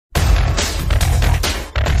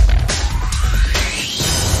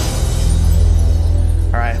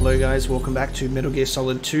Hello guys, welcome back to Metal Gear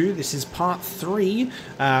Solid 2. This is part 3,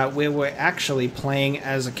 where we're actually playing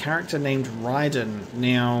as a character named Raiden.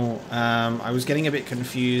 Now, I was getting a bit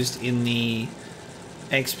confused in the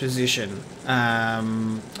exposition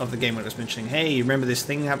of the game when it was mentioning, hey, you remember this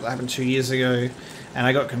thing that happened 2 years ago? And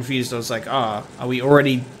I got confused. I was like, are we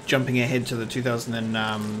already jumping ahead to the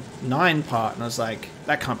 2009 part? And I was like,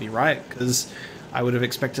 that can't be right, because I would have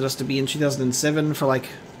expected us to be in 2007 for like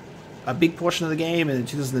a big portion of the game, and then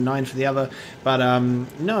 2009 for the other. But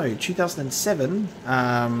no, 2007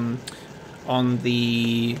 on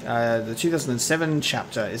the 2007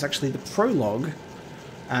 chapter is actually the prologue,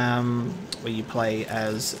 where you play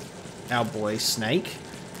as our boy Snake,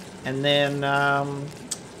 and then the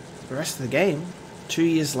rest of the game 2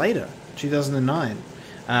 years later, 2009,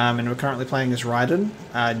 and we're currently playing as Raiden,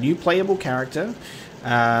 a new playable character. So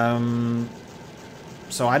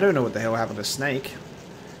I don't know what the hell happened to Snake.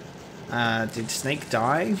 Did Snake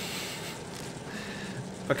die?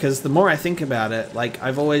 Because the more I think about it, like,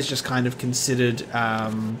 I've always just kind of considered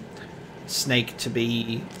Snake to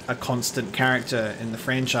be a constant character in the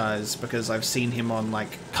franchise because I've seen him on,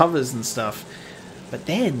 like, covers and stuff. But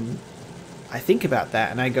then I think about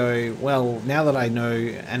that and I go, well, now that I know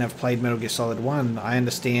and have played Metal Gear Solid 1, I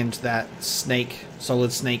understand that Snake,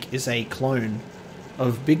 Solid Snake, is a clone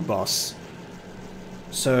of Big Boss.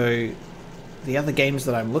 So the other games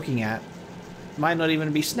that I'm looking at might not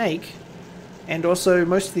even be Snake, and also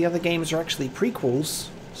most of the other games are actually prequels,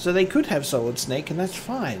 so they could have Solid Snake, and that's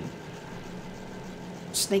fine.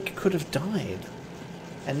 Snake could have died,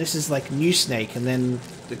 and this is like new Snake, and then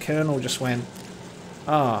the Colonel just went,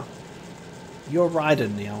 ah, you're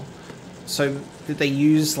Raiden now. So did they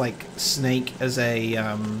use like Snake as a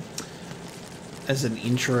as an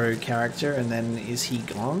intro character, and then is he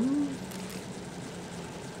gone?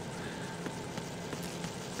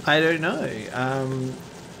 I don't know.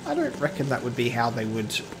 I don't reckon that would be how they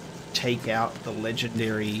would take out the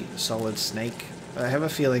legendary Solid Snake. I have a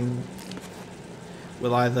feeling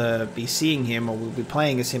we'll either be seeing him or we'll be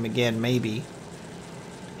playing as him again, maybe.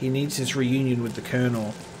 He needs his reunion with the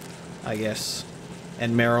Colonel, I guess,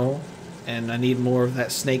 and Meryl, and I need more of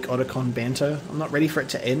that Snake Otacon banter. I'm not ready for it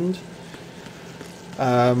to end.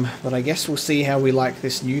 But I guess we'll see how we like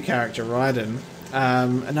this new character, Raiden.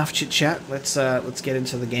 Enough chit chat. Let's get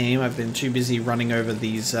into the game. I've been too busy running over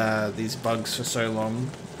these bugs for so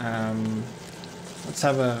long. Let's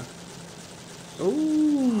have a.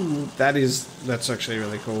 Ooh, that's actually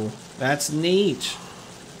really cool. That's neat.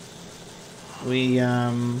 We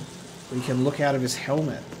can look out of his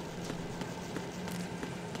helmet.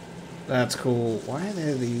 That's cool. Why are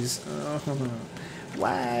there these?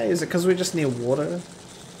 Why is it? Because we're just near water.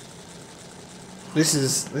 This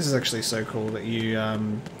is actually so cool that you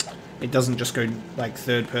it doesn't just go like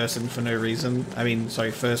third person for no reason. I mean,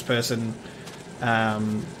 sorry, first person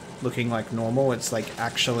looking like normal. It's like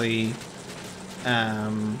actually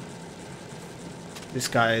this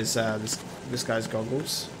guy's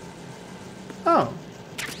goggles. Oh,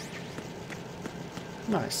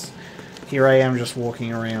 nice. Here I am just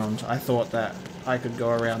walking around. I thought that I could go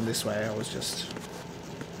around this way.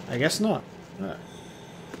 I guess not. No.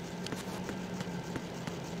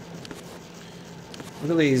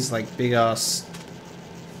 Look at these, like, big-ass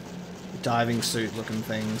diving suit-looking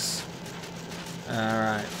things.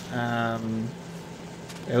 Alright,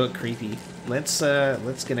 they look creepy. Let's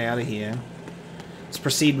get out of here. Let's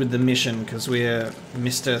proceed with the mission, because we're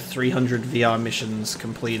Mr. 300 VR missions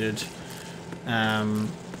completed.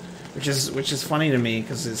 Which is funny to me,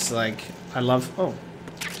 because it's like, I love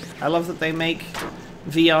that they make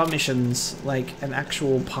VR missions, like, an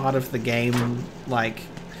actual part of the game, like,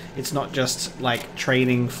 it's not just like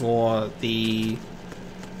training for the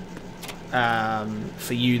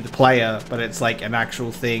for you, the player, but it's like an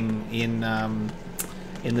actual thing in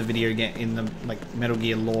the video game, in the like Metal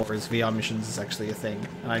Gear lore, as VR missions is actually a thing,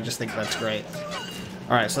 and I just think that's great.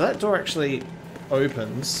 All right, so that door actually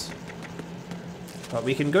opens, but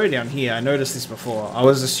we can go down here. I noticed this before. I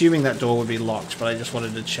was assuming that door would be locked, but I just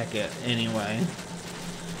wanted to check it anyway.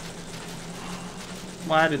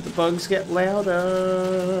 Why did the bugs get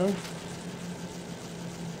louder?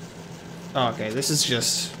 Oh, okay, this is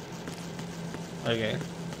just... Okay.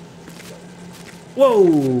 Whoa!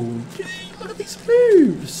 Dude, look at these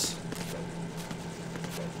moves!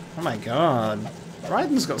 Oh my god.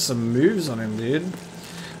 Raiden's got some moves on him, dude.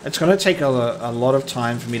 It's gonna take a lot of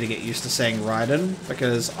time for me to get used to saying Raiden,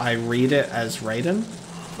 because I read it as Raiden,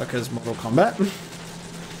 because Mortal Kombat.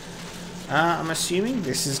 I'm assuming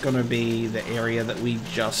this is going to be the area that we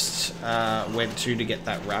just went to get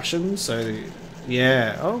that ration. So,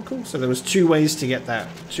 yeah. Oh, cool. So there was two ways to get that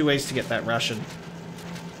ration.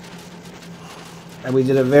 And we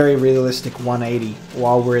did a very realistic 180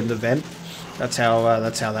 while we're in the vent. That's how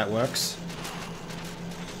that works.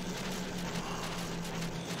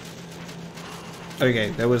 Okay,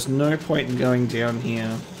 there was no point in going down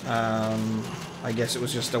here. I guess it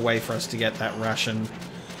was just a way for us to get that ration.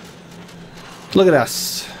 Look at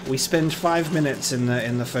us. We spend 5 minutes in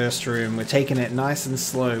the first room. We're taking it nice and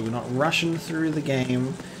slow. We're not rushing through the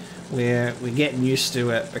game. We're getting used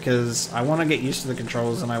to it because I want to get used to the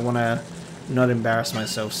controls and I want to not embarrass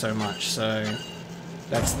myself so much. So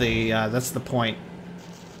that's the point.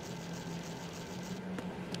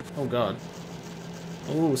 Oh god.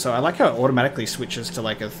 Oh, so I like how it automatically switches to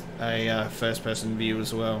like a first-person view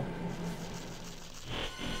as well.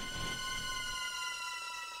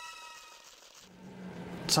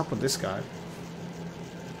 What's up with this guy?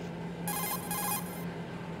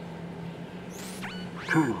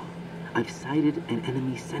 Colonel, I've sighted an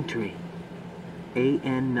enemy sentry.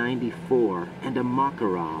 AN-94 and a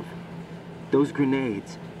Makarov. Those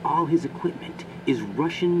grenades, all his equipment, is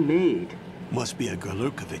Russian-made. Must be a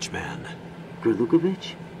Gurlukovich man.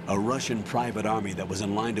 Gurlukovich? A Russian private army that was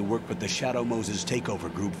in line to work with the Shadow Moses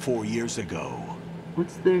takeover group 4 years ago.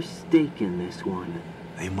 What's their stake in this one?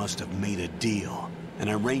 They must have made a deal, an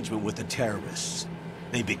arrangement with the terrorists.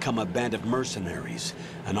 They become a band of mercenaries,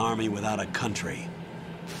 an army without a country.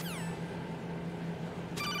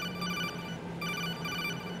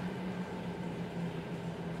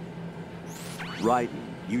 Raiden,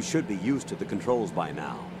 you should be used to the controls by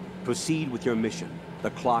now. Proceed with your mission.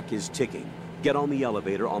 The clock is ticking. Get on the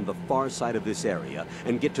elevator on the far side of this area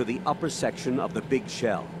and get to the upper section of the big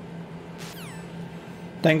shell.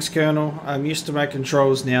 Thanks, Colonel. I'm used to my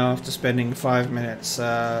controls now after spending 5 minutes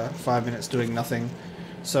doing nothing.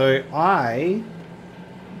 So I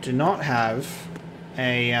do not have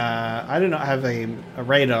a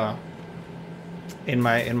radar in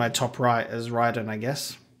my top right as Raiden, I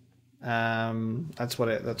guess. That's what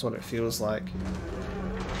it feels like.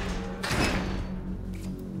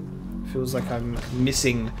 Feels like I'm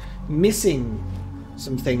missing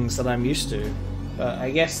some things that I'm used to, but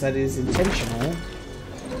I guess that is intentional.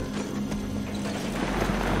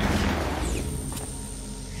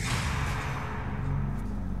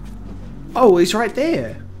 Oh, he's right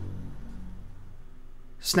there.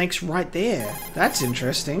 Snake's right there. That's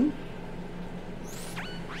interesting.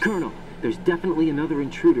 Colonel, there's definitely another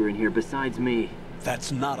intruder in here besides me.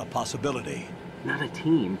 That's not a possibility. Not a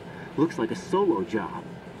team. Looks like a solo job.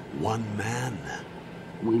 One man.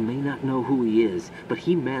 We may not know who he is, but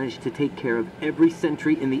he managed to take care of every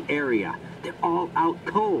sentry in the area. They're all out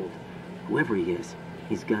cold. Whoever he is,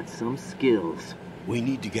 he's got some skills. We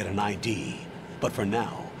need to get an ID. But for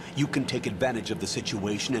now, you can take advantage of the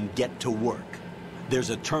situation and get to work. There's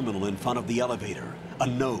a terminal in front of the elevator. A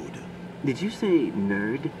node. Did you say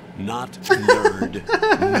nerd? Not nerd.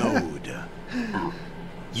 Node. Oh.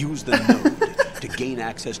 Use the node to gain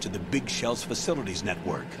access to the Big Shell's facilities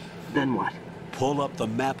network. Then what? Pull up the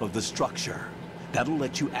map of the structure. That'll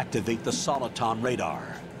let you activate the Soliton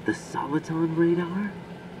radar. The Soliton radar?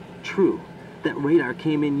 True. That radar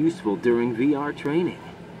came in useful during VR training.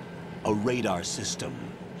 A radar system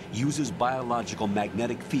uses biological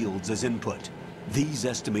magnetic fields as input. These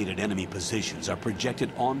estimated enemy positions are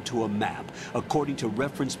projected onto a map according to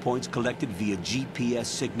reference points collected via GPS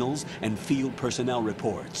signals and field personnel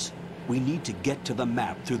reports. We need to get to the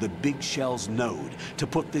map through the Big Shell's node to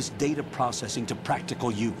put this data processing to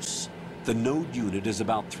practical use. The node unit is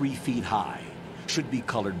about 3 feet high, should be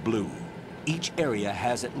colored blue. Each area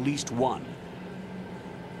has at least one.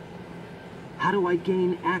 How do I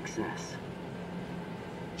gain access?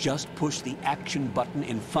 Just push the action button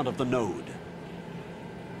in front of the node.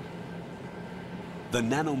 The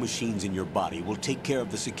nanomachines in your body will take care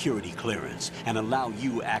of the security clearance and allow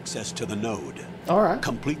you access to the node. All right.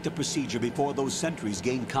 Complete the procedure before those sentries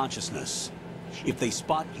gain consciousness. If they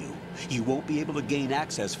spot you, you won't be able to gain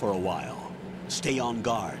access for a while. Stay on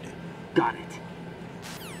guard. Got it.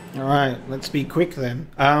 All right, let's be quick then.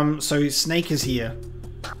 So Snake is here.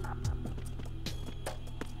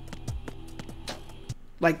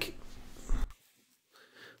 Like,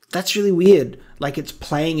 that's really weird. Like, it's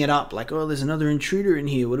playing it up. Like, oh, there's another intruder in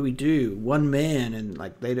here. What do we do? One man. And,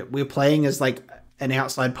 like, we're playing as, like, an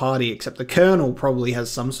outside party, except the Colonel probably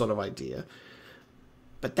has some sort of idea.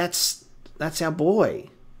 But that's our boy.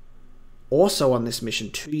 Also on this mission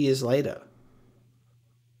 2 years later.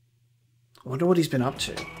 I wonder what he's been up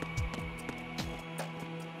to.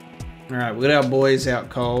 Alright, we got our boys out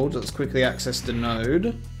cold. Let's quickly access the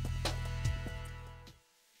node.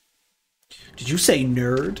 Did you say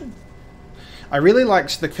nerd? I really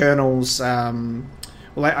liked the Colonel's, well,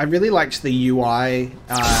 I really liked the UI,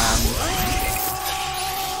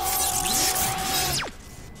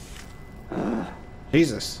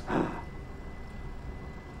 Jesus. Well,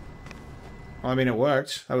 I mean, it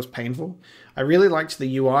worked. That was painful. I really liked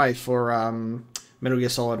the UI for Metal Gear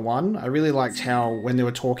Solid 1. I really liked how when they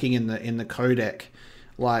were talking in the codec,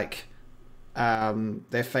 like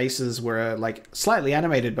their faces were like slightly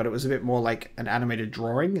animated, but it was a bit more like an animated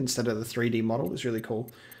drawing instead of the 3D model. It was really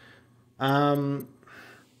cool.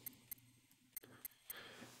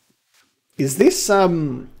 Is this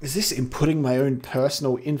inputting my own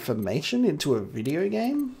personal information into a video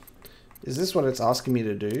game? Is this what it's asking me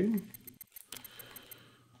to do?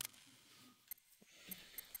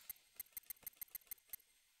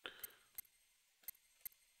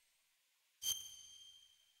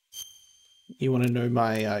 You want to know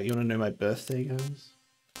my birthday, guys?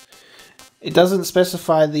 It doesn't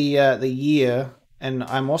specify the year, and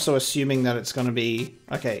I'm also assuming that it's going to be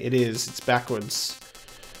okay. It is. It's backwards.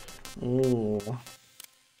 Ooh.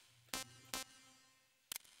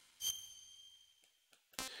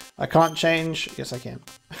 I can't change. Yes, I can.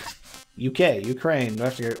 UK, Ukraine. Do I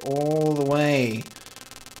have to go all the way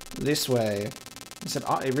this way?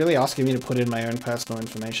 It really asking me to put in my own personal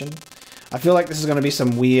information. I feel like this is going to be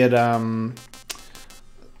some weird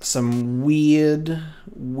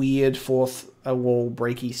fourth wall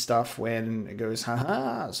breaky stuff when it goes,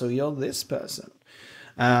 haha, so you're this person.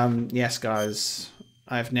 Yes, guys,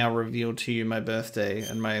 I've now revealed to you my birthday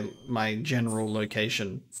and my general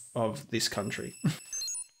location of this country.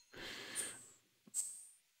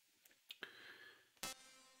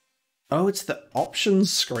 Oh, it's the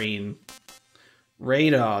options screen.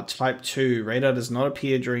 Radar, type 2. Radar does not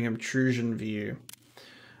appear during intrusion view.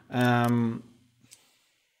 I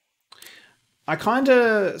kind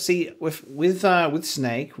of see with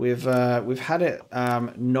Snake, we've had it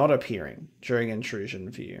not appearing during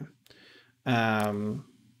intrusion view. I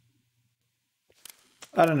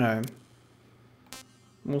don't know.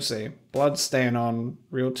 We'll see. Blood staying on.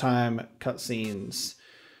 Real time cutscenes.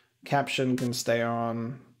 Caption can stay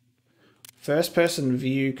on. First person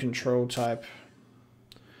view control type.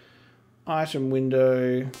 Item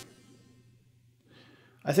window.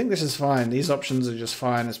 I think this is fine. These options are just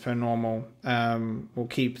fine as per normal. We'll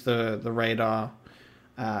keep the radar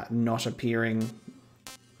not appearing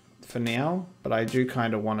for now, but I do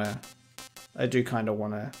kind of want to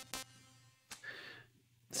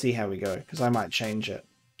see how we go because I might change it.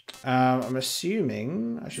 I'm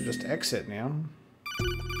assuming I should just exit now.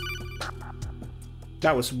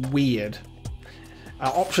 That was weird.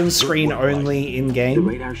 Option screen only in game. The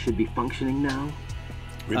radar should be functioning now.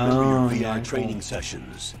 Remember your VR training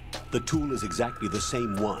sessions. The tool is exactly the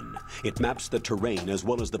same one. It maps the terrain as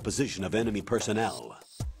well as the position of enemy personnel.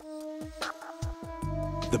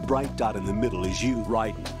 The bright dot in the middle is you,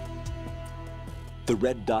 Raiden. The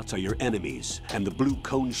red dots are your enemies, and the blue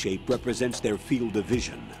cone shape represents their field of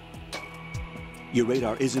vision. Your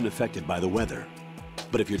radar isn't affected by the weather,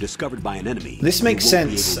 but if you're discovered by an enemy, this makes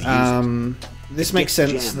sense. This makes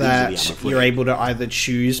sense that you're able to either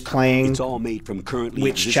choose playing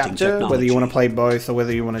which chapter, whether you want to play both or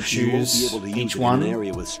whether you want to choose each one.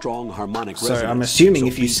 So I'm assuming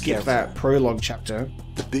if you skip that prologue chapter,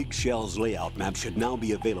 the Big Shell's layout map should now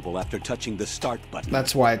be available after touching the start button.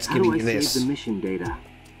 That's why it's giving you this. Save the mission data?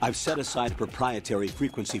 I've set aside a proprietary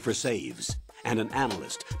frequency for saves and an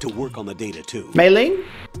analyst to work on the data too. Mei Ling?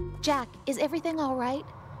 Jack, is everything all right?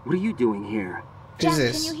 What are you doing here? Jack,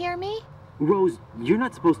 can you hear me? Rose, you're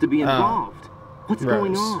not supposed to be involved. What's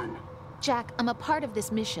going on? Jack, I'm a part of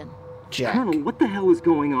this mission. Jack. Colonel, what the hell is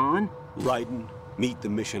going on? Raiden, meet the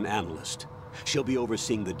mission analyst. She'll be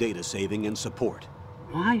overseeing the data saving and support.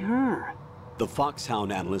 Why her? The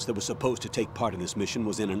Foxhound analyst that was supposed to take part in this mission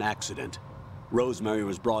was in an accident. Rosemary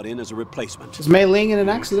was brought in as a replacement. Is Mei Ling in an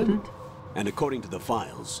accident? And according to the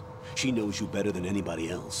files, she knows you better than anybody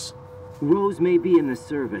else. Rose may be in the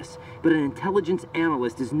service, but an intelligence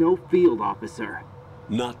analyst is no field officer.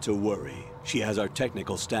 Not to worry. She has our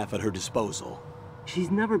technical staff at her disposal.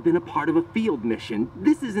 She's never been a part of a field mission.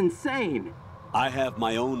 This is insane. I have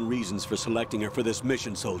my own reasons for selecting her for this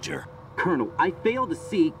mission, soldier. Colonel, I fail to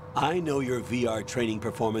see... I know your VR training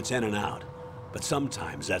performance in and out, but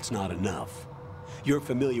sometimes that's not enough. You're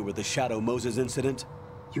familiar with the Shadow Moses incident?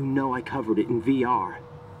 You know I covered it in VR.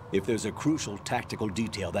 If there's a crucial tactical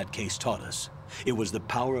detail that case taught us, it was the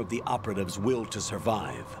power of the operative's will to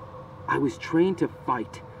survive. I was trained to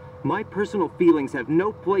fight. My personal feelings have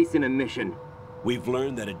no place in a mission. We've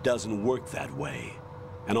learned that it doesn't work that way.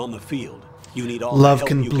 And on the field, you need all love the help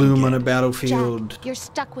can you bloom on get. a battlefield. Jack, you're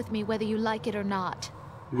stuck with me whether you like it or not.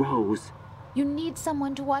 Rose. You need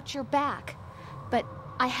someone to watch your back. But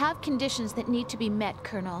I have conditions that need to be met,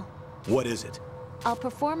 Colonel. What is it? I'll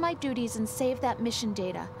perform my duties and save that mission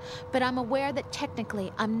data, but I'm aware that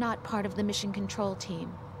technically I'm not part of the mission control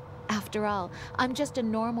team. After all, I'm just a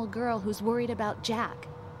normal girl who's worried about Jack.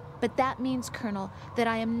 But that means, Colonel, that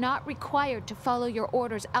I am not required to follow your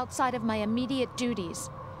orders outside of my immediate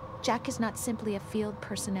duties. Jack is not simply a field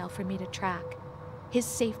personnel for me to track. His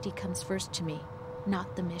safety comes first to me,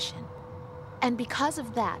 not the mission. And because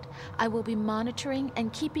of that, I will be monitoring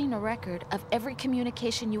and keeping a record of every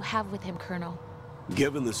communication you have with him, Colonel.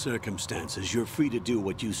 Given the circumstances, you're free to do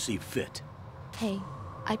what you see fit. Hey,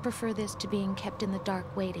 I prefer this to being kept in the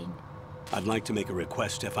dark waiting. I'd like to make a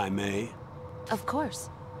request, if I may. Of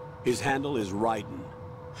course. His handle is Raiden.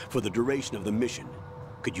 For the duration of the mission,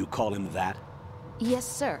 could you call him that? Yes,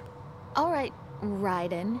 sir. All right,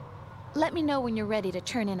 Raiden. Let me know when you're ready to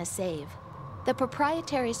turn in a save. The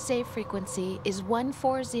proprietary save frequency is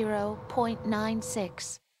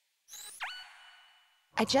 140.96.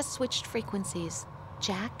 I just switched frequencies.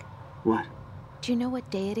 Jack? What? Do you know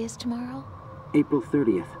what day it is tomorrow? April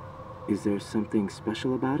 30th. Is there something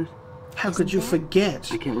special about it? How could you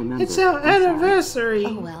forget? I can't remember. It's our anniversary.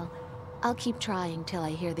 Oh well, I'll keep trying till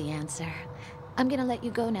I hear the answer. I'm gonna let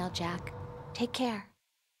you go now, Jack. Take care.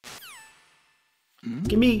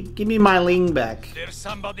 Give me my ling back. There's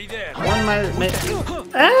somebody there. I want my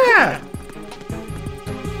ah!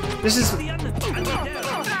 This is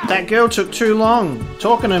that girl took too long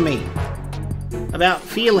talking to me about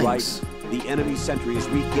feelings. Right. The enemy sentry is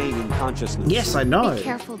regaining consciousness. Yes, I know. Be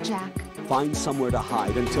careful, Jack. Find somewhere to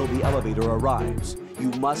hide until the elevator arrives.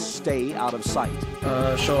 You must stay out of sight.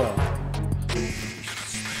 Sure.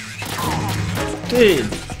 Dude.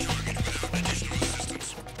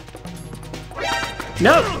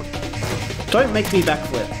 No! Don't make me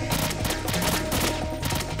backflip.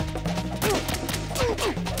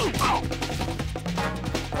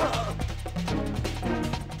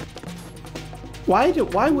 Why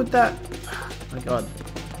would that... Oh my god.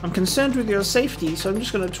 I'm concerned with your safety, so I'm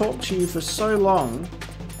just going to talk to you for so long.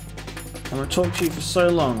 I'm going to talk to you for so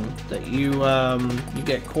long that you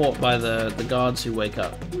get caught by the guards who wake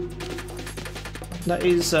up. That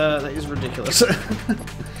is ridiculous.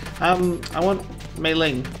 I want Mei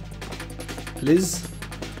Ling. Liz.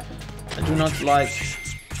 I do not like.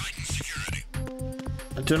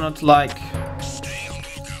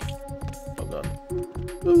 Oh god.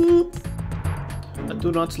 Ooh. I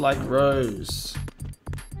do not like Rose.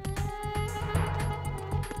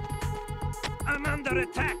 I'm under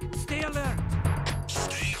attack. Stay alert.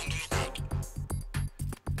 Stay on lookout.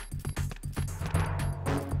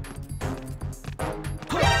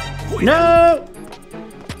 No!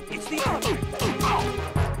 It's the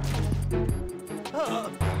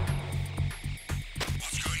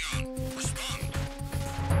What's going on? Respond.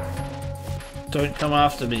 Don't come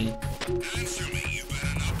after me. Answer me. You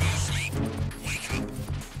better not be asleep. Wake up.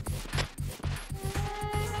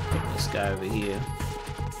 Put this guy over here.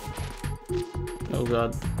 Oh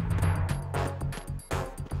god.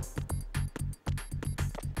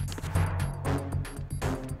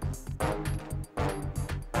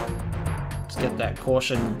 Let's get that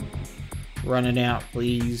caution running out,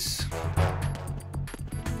 please.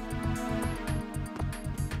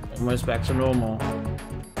 Almost back to normal. Return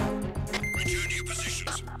to your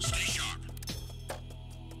positions. Stay sharp.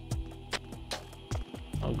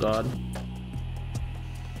 Oh god.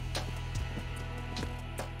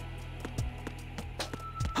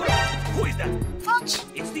 Who is that? What?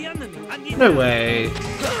 It's the enemy. I need No way.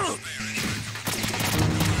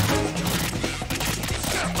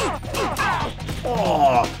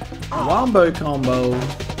 Oh, wombo combo.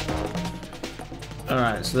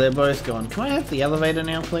 Alright, so they're both gone. Can I have the elevator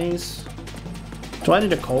now, please? Do I need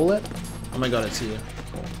to call it? Oh my god, it's here.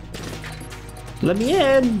 Cool. Let me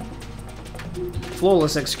in!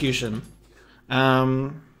 Flawless execution.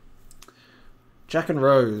 Jack and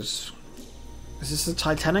Rose. Is this a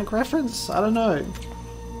Titanic reference? I don't know.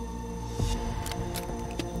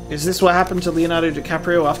 Is this what happened to Leonardo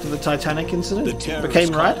DiCaprio after the Titanic incident? The terrorists Became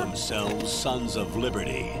call right? themselves Sons of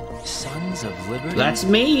Liberty. Sons of Liberty? That's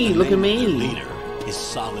me! The Look at name of their me! leader is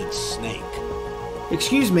Solid Snake.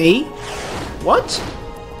 Excuse me? What?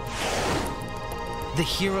 The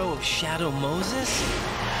hero of Shadow Moses?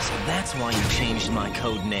 So that's why you changed my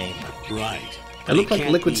code name. Right. I look He like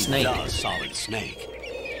can't Liquid be Snake. the Solid Snake.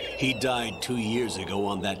 He died 2 years ago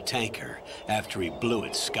on that tanker after he blew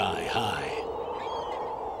it sky high.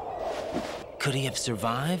 Could he have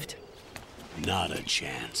survived? Not a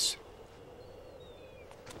chance.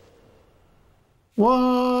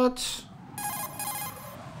 What?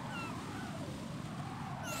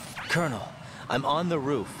 Colonel, I'm on the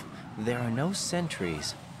roof. There are no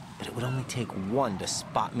sentries, but it would only take one to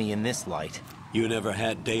spot me in this light. You never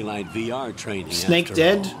had daylight VR training. Snake after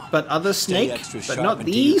dead, all. but other Stay Snake, extra but sharp not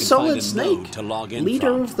until you the can Solid find a Snake, node to log in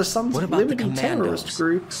leader from. of the Sons What of about the Liberty terrorist commandos?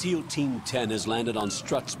 group. SEAL Team 10 has landed on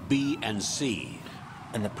struts B and C.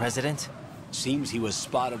 And the president? Seems he was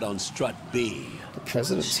spotted on strut B. The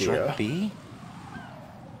president's here. Strut B?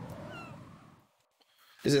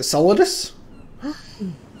 Is it Solidus?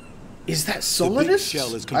 Is that The big Solidus?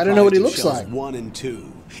 shell is I don't know what he comprised looks of shells like. 1 and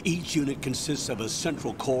 2. Each unit consists of a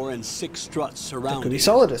central core and 6 struts That surrounding. could be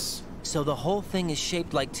Solidus. So the whole thing is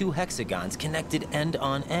shaped like 2 hexagons connected end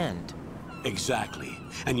on end. Exactly.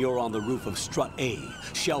 And you're on the roof of strut A,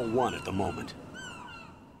 shell 1 at the moment.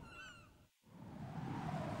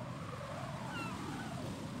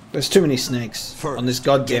 There's too many snakes First, on this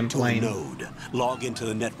goddamn get to plane. a node. Log into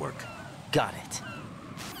the network. Got it.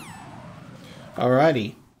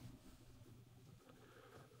 Alrighty.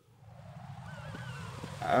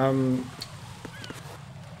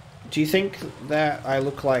 Do you think that I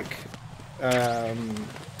look like a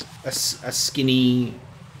skinny,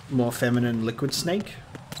 more feminine liquid snake?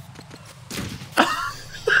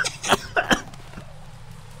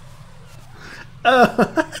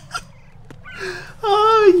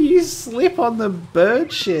 Oh, you slip on the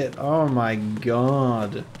bird shit. Oh my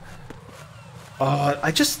god. Oh,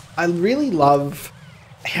 I really love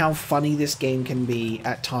how funny this game can be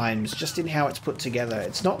at times, just in how it's put together.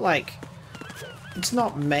 It's not like, it's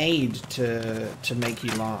not made to make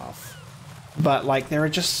you laugh, but like there are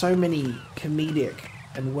just so many comedic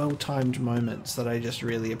and well-timed moments that I just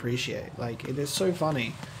really appreciate. Like, it is so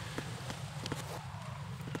funny.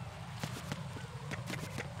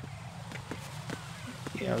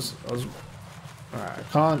 Yeah, I was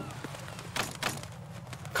alright, I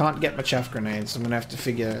can't get my chaff grenades. I'm gonna have to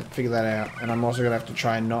figure that out, and I'm also gonna have to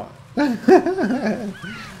try and not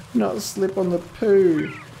not slip on the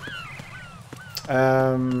poo.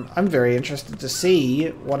 I'm very interested to see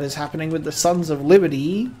what is happening with the Sons of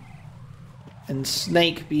Liberty, and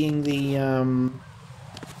Snake being the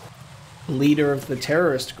leader of the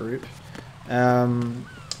terrorist group.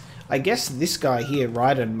 I guess this guy here,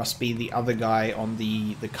 Raiden, must be the other guy on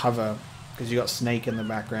the cover, because you got Snake in the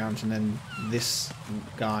background, and then this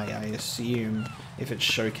guy, I assume, if it's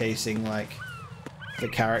showcasing like the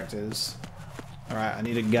characters. Alright, I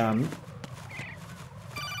need a gun.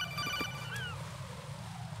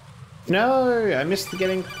 No, I missed the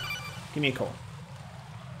getting. Give me a call.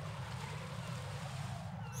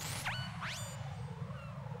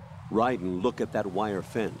 Raiden, look at that wire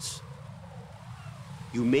fence.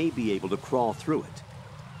 You may be able to crawl through it.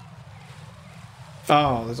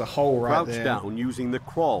 Oh, there's a hole right Crouch there. down using the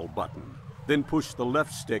crawl button. Then push the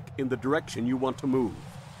left stick in the direction you want to move.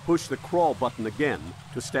 Push the crawl button again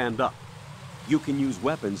to stand up. You can use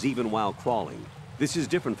weapons even while crawling. This is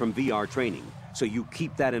different from VR training, so you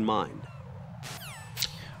keep that in mind.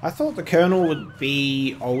 I thought the Colonel would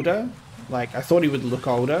be older. Like, I thought he would look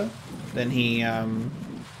older than he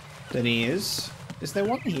is. Is there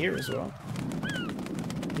one here as well?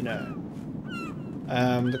 No.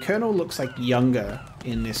 The Colonel looks like younger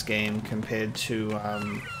in this game compared to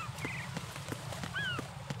the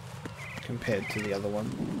other one.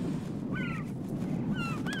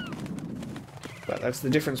 But that's the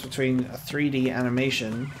difference between a 3D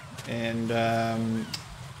animation and a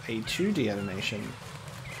 2D animation.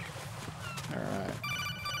 Alright.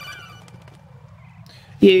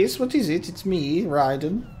 Yes, what is it? It's me,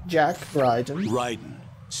 Raiden. Jack Raiden. Raiden,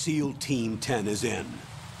 SEAL Team 10 is in.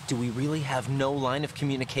 Do we really have no line of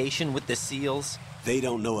communication with the SEALs? They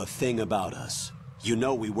don't know a thing about us. You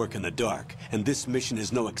know we work in the dark, and this mission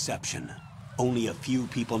is no exception. Only a few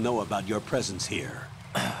people know about your presence here.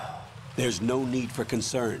 There's no need for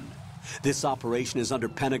concern. This operation is under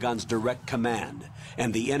Pentagon's direct command,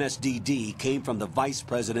 and the NSDD came from the Vice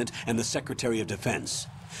President and the Secretary of Defense.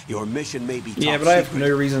 Your mission may be top Yeah, but I have secret, no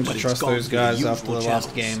reason to but it's trust gone those through the guys after the usual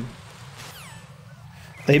last channels. game.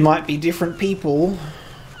 They might be different people,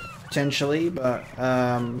 potentially, but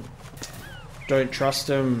don't trust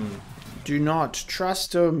them. Do not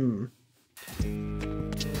trust them.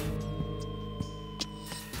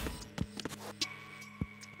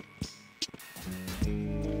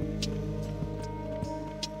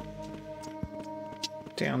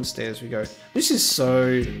 Downstairs we go. This is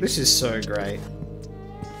so great.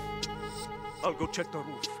 I'll go check the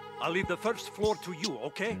roof. I'll leave the first floor to you,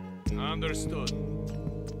 okay? Understood.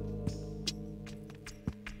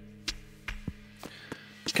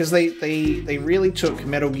 Because they really took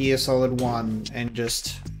Metal Gear Solid 1 and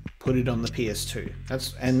just put it on the PS2.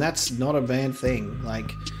 That's not a bad thing.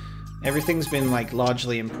 Like, everything's been like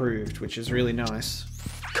largely improved, which is really nice.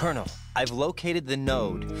 Colonel, I've located the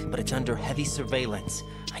node, but it's under heavy surveillance.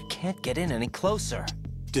 I can't get in any closer.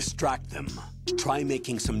 Distract them. Try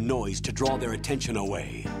making some noise to draw their attention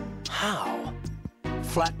away. How?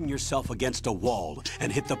 Flatten yourself against a wall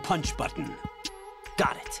and hit the punch button.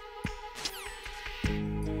 Got it.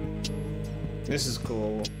 This is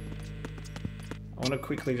cool. I want to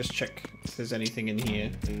quickly just check if there's anything in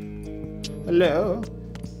here. Hello?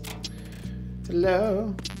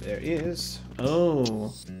 Hello? There is.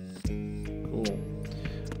 Oh. Cool.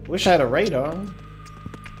 Wish I had a radar.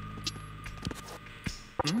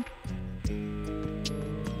 Hmm?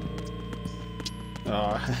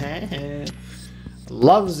 Oh,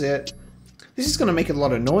 loves it. This is gonna make a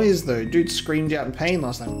lot of noise though. Dude screamed out in pain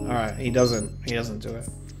last time. Alright, he doesn't do it.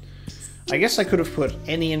 I guess I could have put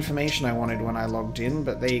any information I wanted when I logged in,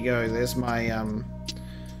 but there you go. There's my,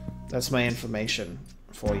 that's my information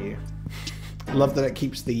for you. I love that it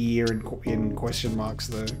keeps the year in question marks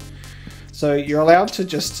though. So you're allowed to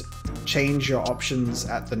just change your options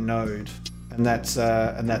at the node, and that's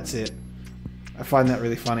it. I find that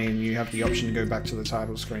really funny, and you have the option to go back to the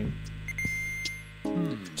title screen.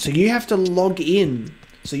 So you have to log in.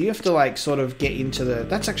 So you have to like sort of get into the...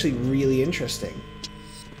 That's actually really interesting.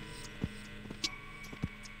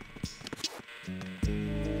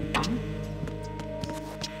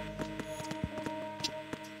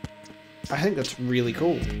 I think that's really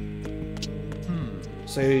cool.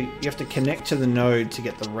 So you have to connect to the node to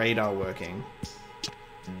get the radar working.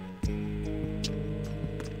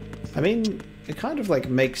 I mean, it kind of like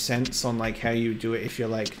makes sense on like how you do it if you're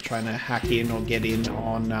like trying to hack in or get in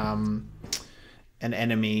on an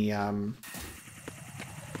enemy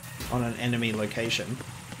location.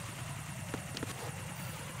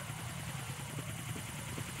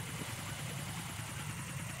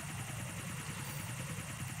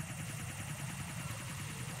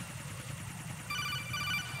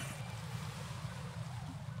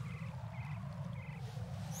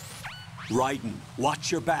 Raiden, watch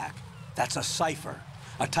your back. That's a cipher,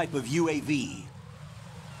 a type of UAV.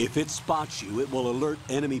 If it spots you, it will alert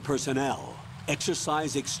enemy personnel.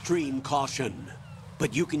 Exercise extreme caution.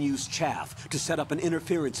 But you can use chaff to set up an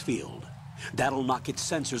interference field. That'll knock its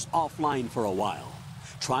sensors offline for a while.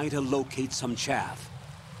 Try to locate some chaff.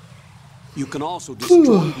 You can also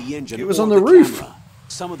destroy the engine it was or on the roof. camera.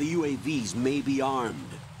 Some of the UAVs may be armed.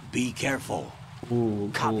 Be careful. Ooh,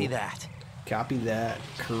 Copy cool. that. Copy that,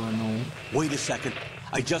 Colonel. Wait a second.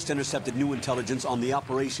 I just intercepted new intelligence on the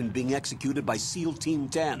operation being executed by SEAL Team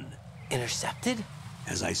 10. Intercepted?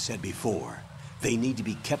 As I said before, they need to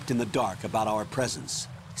be kept in the dark about our presence.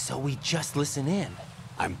 So we just listen in.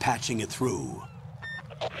 I'm patching it through.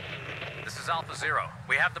 This is Alpha Zero.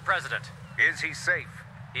 We have the president. Is he safe?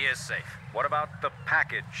 He is safe. What about the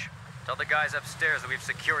package? Tell the guys upstairs that we've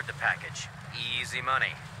secured the package. Easy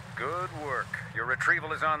money. Good work. Your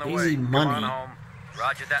retrieval is on the way. Easy money. Come on home.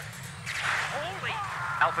 Roger that. Holy!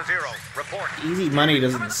 Alpha Zero, report. Easy money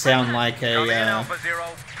doesn't sound like Come in, a Alpha Zero.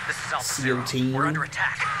 This is Alpha SEAL Zero. team. We're under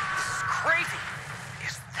attack. This is crazy.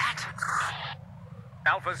 Is that...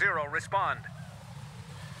 Alpha Zero, respond.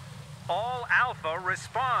 All Alpha,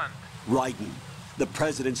 respond. Raiden, the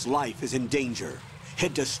President's life is in danger.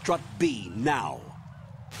 Head to Strut B now.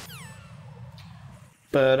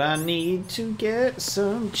 But I need to get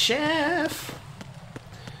some chaff.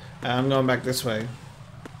 I'm going back this way.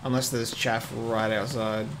 Unless there's chaff right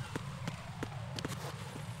outside.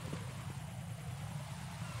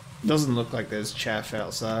 Doesn't look like there's chaff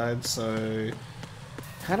outside, so...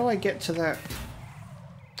 How do I get to that...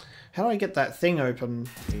 How do I get that thing open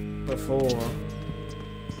before...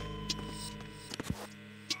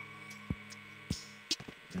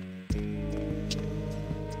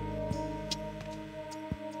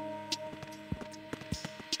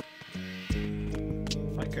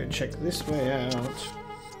 Go check this way out.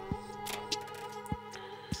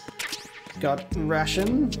 Got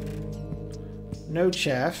ration. No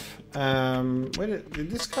chaff. Where did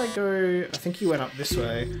this guy go? I think he went up this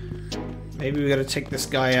way. Maybe we got to take this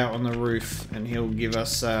guy out on the roof, and he'll give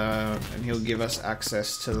us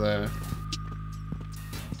access to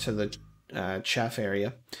the chaff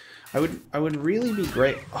area. I would really be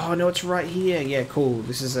great. Oh no, it's right here. Yeah, cool.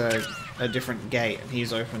 This is a different gate, and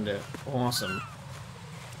he's opened it. Awesome.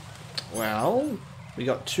 Well, we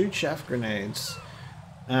got 2 chaff grenades.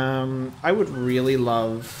 I would really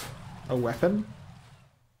love a weapon.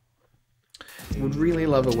 Would really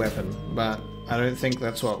love a weapon, but I don't think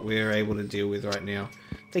that's what we're able to deal with right now.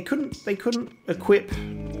 They couldn't equip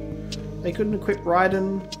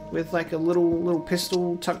Raiden with like a little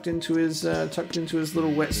pistol tucked into his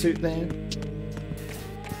little wetsuit there.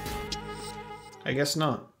 I guess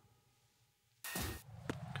not.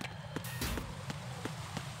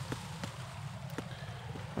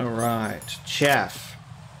 Alright, chaff.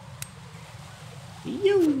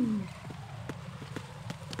 You.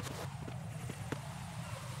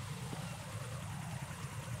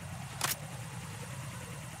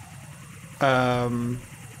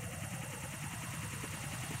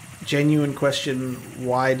 Genuine question,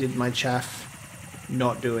 why did my chaff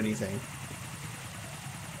not do anything?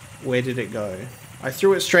 Where did it go? I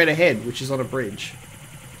threw it straight ahead, which is on a bridge.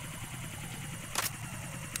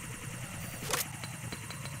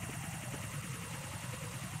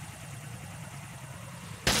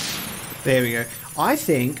 There we go. I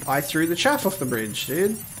think I threw the chaff off the bridge,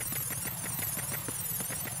 dude.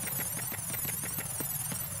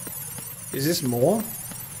 Is this more?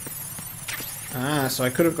 Ah, so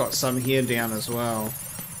I could have got some here down as well.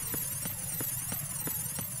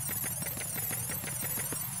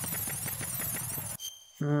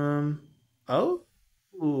 Oh?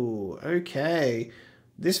 Ooh, okay.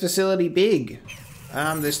 This facility big.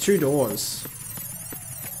 There's 2 doors.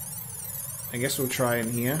 I guess we'll try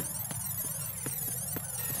in here.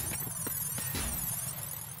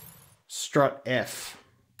 Strut F.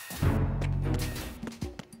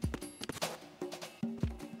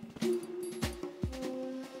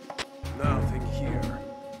 Nothing here.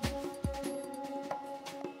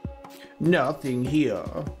 Nothing here.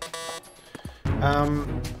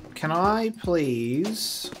 Can I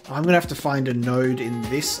please... I'm gonna have to find a node in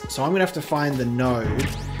this. So I'm gonna have to find the node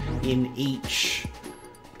in each...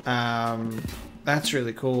 that's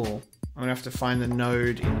really cool. I'm gonna have to find the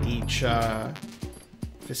node in each,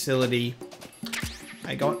 facility.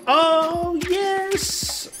 I got... Oh,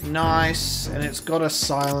 yes! Nice. And it's got a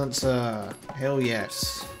silencer. Hell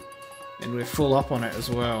yes. And we're full up on it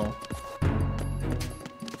as well.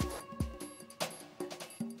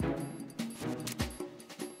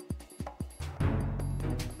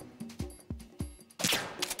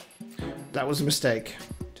 That was a mistake.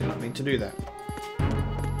 Did not mean to do that.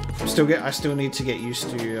 I still need to get used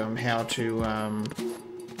to how to oh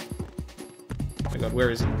my god, where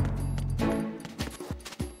is it? I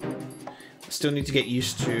still need to get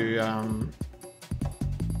used to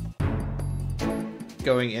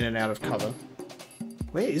going in and out of cover.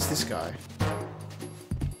 Where is this guy?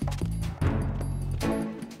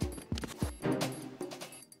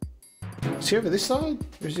 Is he over this side?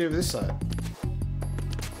 Or is he over this side?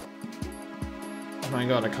 Oh my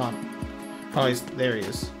god, I can't. Oh, there he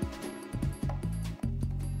is.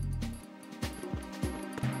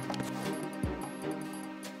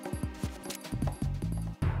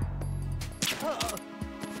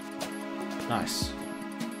 Nice.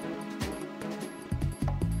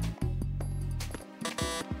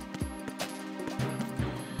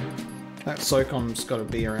 That SOCOM's got to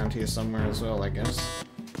be around here somewhere as well, I guess.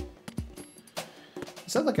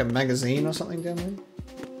 Is that like a magazine or something down there?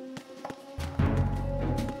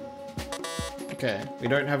 Okay, we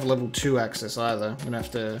don't have level 2 access either. I'm gonna have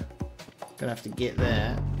to get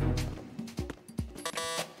there.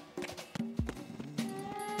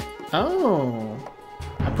 Oh,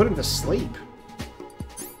 I put him to sleep.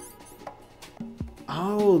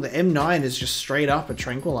 Oh, the M9 is just straight up a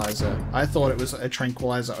tranquilizer. I thought it was a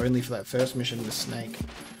tranquilizer only for that first mission with Snake.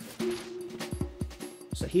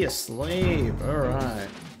 So he asleep. All right.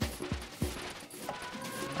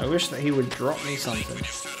 I wish that he would drop me something.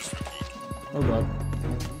 Oh god.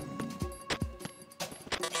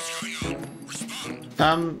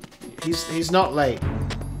 He's not late.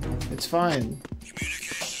 It's fine.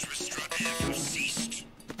 Communications with Strut F have ceased.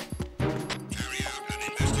 Carry out an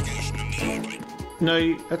investigation immediately.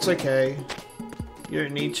 No, that's okay. You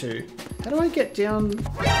don't need to. How do I get down?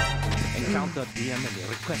 Encounter the enemy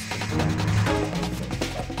requesting.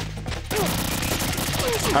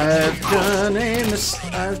 I've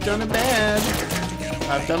done a bad.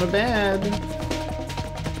 I've done a bad.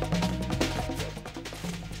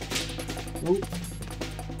 Oop.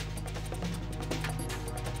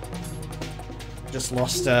 Just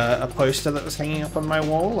lost a poster that was hanging up on my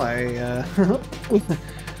wall.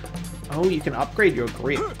 Oh, you can upgrade your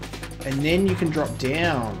grip. And then you can drop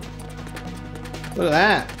down. Look at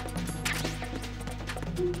that.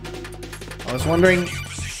 I was wondering...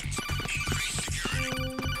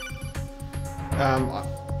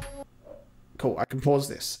 Cool, I can pause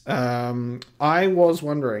this. I was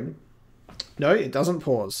wondering... No, it doesn't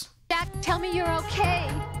pause. Jack, tell me you're okay.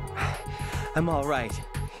 I'm all right.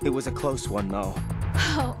 It was a close one, though.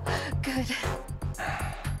 Oh, good.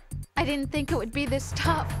 I didn't think it would be this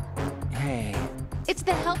tough. Hey. It's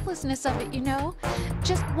the helplessness of it, you know?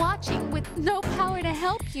 Just watching with no power to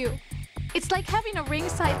help you. It's like having a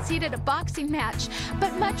ringside seat at a boxing match,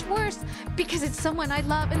 but much worse because it's someone I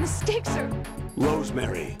love and the stakes are...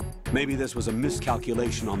 Rosemary, Maybe this was a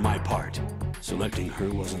miscalculation on my part. Selecting her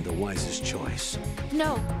wasn't the wisest choice.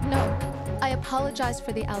 No. I apologize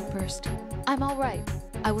for the outburst. I'm all right.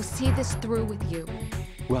 I will see this through with you.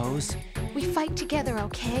 Rose? We fight together,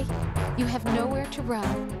 okay? You have nowhere to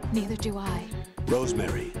run. Neither do I.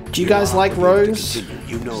 Rosemary. Do you guys like Rose?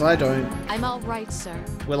 You know. 'Cause I don't. I'm all right, sir.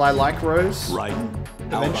 Will I like Rose? Raiden,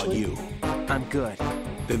 how about Eventually? you? I'm good.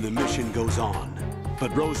 Then the mission goes on.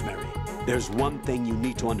 But Rosemary, there's one thing you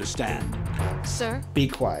need to understand. Sir? Be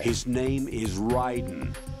quiet. His name is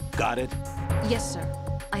Raiden. Got it? Yes, sir.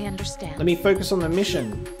 I understand. Let me focus on the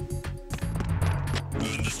mission.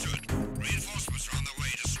 Understood. Reinforcements are on the way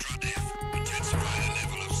to Strut F. Intensify the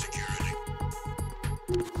level of security.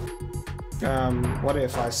 What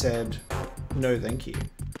if I said no thank you?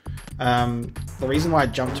 The reason why I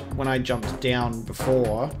jumped down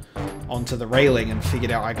before onto the railing and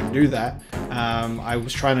figured out I can do that, I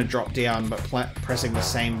was trying to drop down but pressing the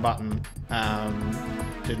same button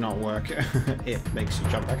did not work. It makes you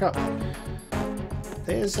jump back up.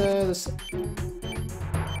 There's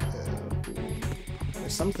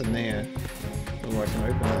something there. Oh, I can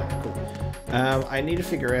open that. Cool. I need to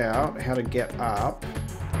figure out how to get up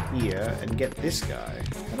here and get this guy.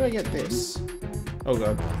 How do I get this? Oh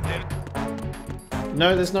god.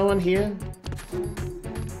 No, there's no one here.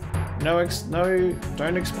 No,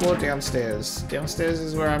 don't explore downstairs. Downstairs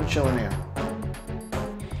is where I'm chilling out.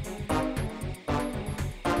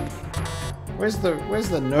 Where's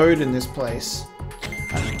the node in this place?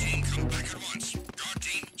 Team, come back at once. Guard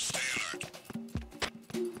team, stay alert.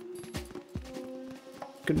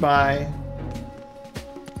 Goodbye.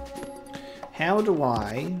 How do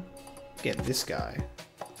I get this guy?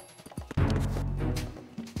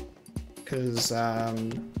 Because,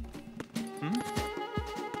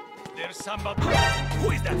 There's somebody.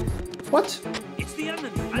 Who is that? What? It's the enemy.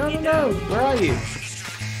 No. Where are you?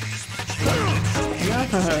 No.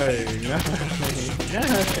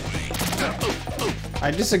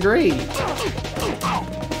 I disagree.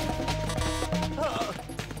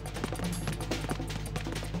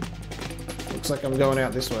 Looks like I'm going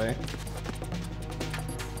out this way.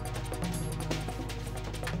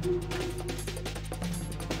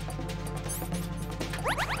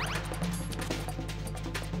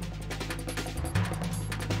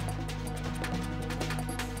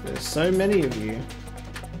 There's so many of you.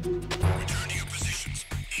 Return to your positions.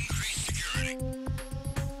 Increase security.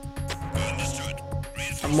 Understood.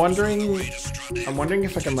 I'm wondering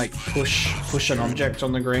if I can like push an object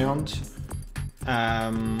on the ground.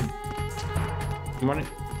 I'm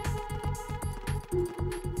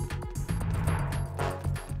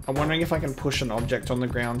wondering if I can push an object on the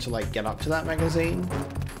ground to like get up to that magazine.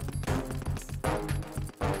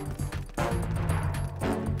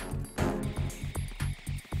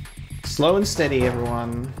 Slow and steady,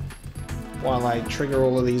 everyone, while I trigger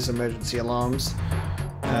all of these emergency alarms.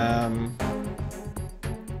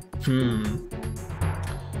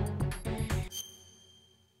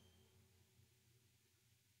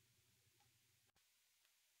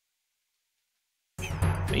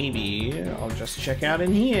 Maybe I'll just check out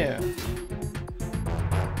in here.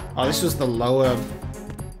 Oh, this was the lower...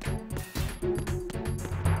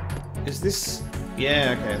 Is this...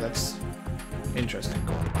 Yeah, okay, that's interesting.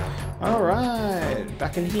 Cool. Alright,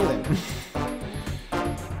 back in here then.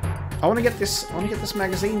 I want to get this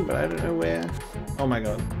magazine, but I don't know where. Oh my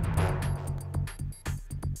god.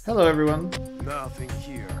 Hello everyone. Nothing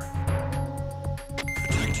here.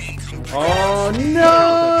 Oh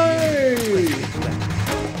no!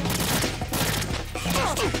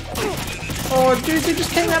 Oh dude, they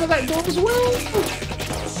just came out of that door as well!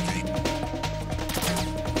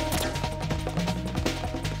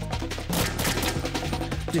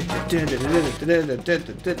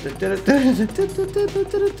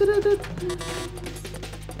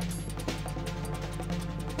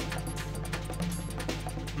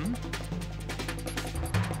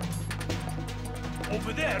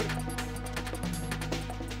 Over there.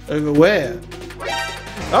 Over where?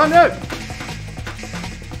 Oh no!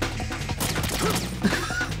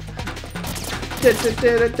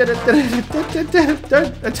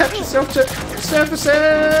 Don't attach yourself to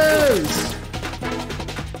surfaces!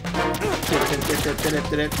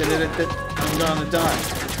 I'm gonna die.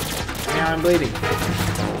 Now I'm bleeding.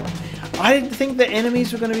 I didn't think the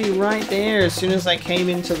enemies were gonna be right there as soon as I came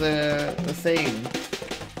into the thing.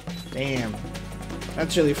 Damn.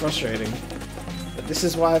 That's really frustrating. But this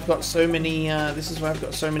is why I've got so many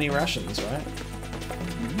rations, right?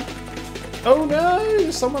 Oh no!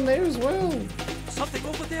 There's someone there as well! Something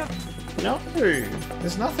over there. No!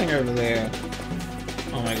 There's nothing over there.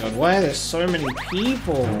 Oh my god, why are there so many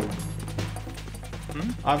people?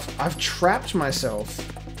 I've trapped myself.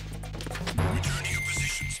 Return to your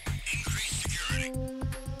positions. Increase security.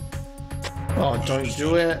 Oh, don't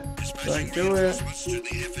do it. Don't do it. Passwords to the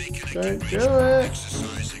FA connecting Don't bridge. do it.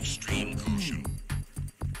 Exercise extreme caution.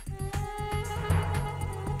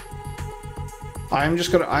 I'm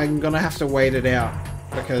gonna have to wait it out.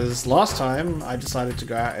 Because last time I decided to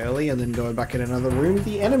go out early and then go back in another room.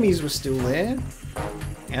 The enemies were still there.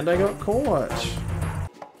 And I got caught.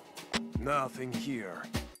 Nothing here.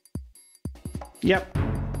 Yep.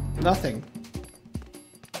 Nothing.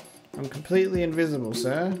 I'm completely invisible,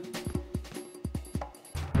 sir.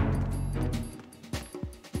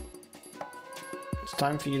 It's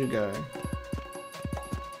time for you to go.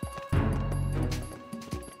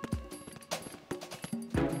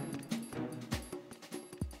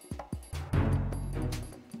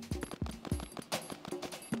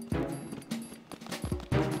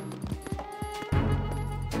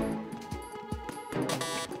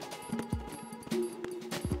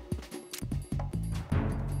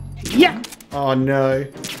 Yeah! Oh no.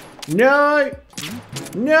 No!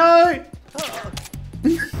 No!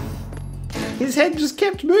 His head just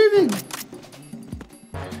kept moving!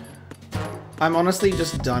 I'm honestly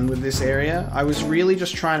just done with this area. I was really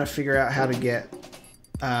just trying to figure out how to get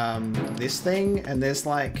this thing, and there's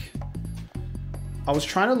like... I was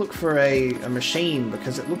trying to look for a machine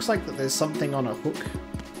because it looks like that there's something on a hook,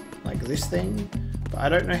 like this thing. But I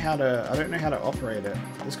don't know how to operate it.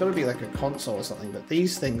 There's got to be like a console or something, but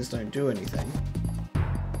these things don't do anything.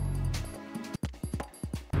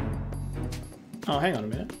 Oh, hang on a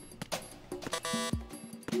minute.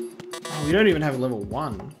 Oh, we don't even have level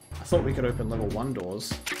 1. I thought we could open level 1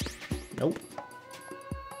 doors. Nope.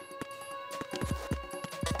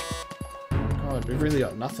 God, we've really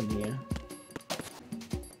got nothing here.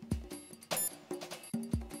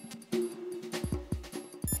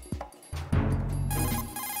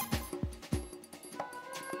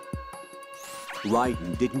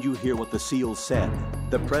 Raiden, didn't you hear what the seal said?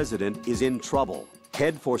 The president is in trouble.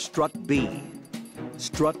 Head for Strut B.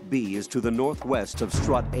 Strut B is to the northwest of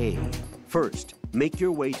Strut A. First, make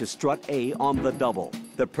your way to Strut A on the double.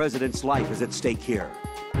 The president's life is at stake here.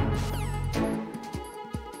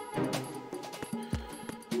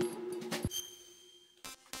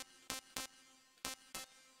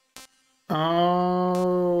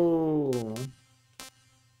 Oh.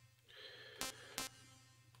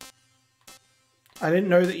 I didn't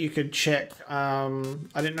know that you could check, I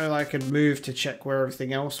didn't know that I could move to check where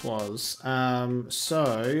everything else was.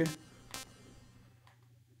 So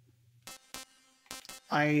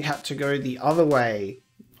I had to go the other way.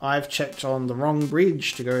 I've checked on the wrong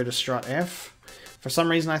bridge to go to Strut F. For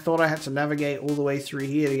some reason I thought I had to navigate all the way through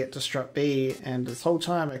here to get to Strut B, and this whole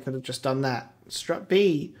time I could have just done that. Strut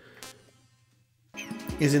B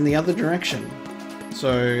is in the other direction.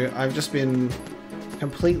 So I've just been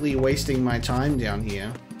completely wasting my time down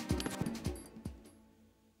here.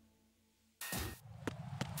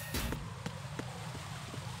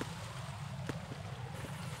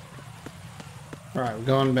 Alright, we're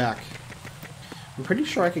going back. I'm pretty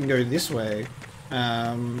sure I can go this way.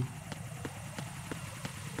 And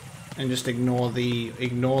just ignore the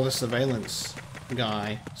surveillance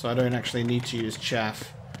guy, so I don't actually need to use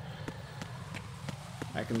chaff.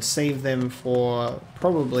 I can save them for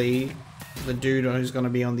probably the dude who's going to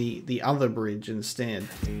be on the other bridge instead.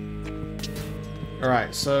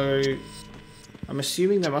 Alright, so I'm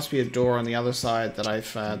assuming there must be a door on the other side that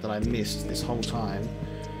I missed this whole time,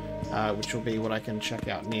 which will be what I can check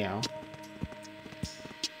out now.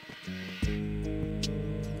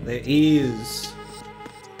 There is.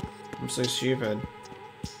 I'm so stupid.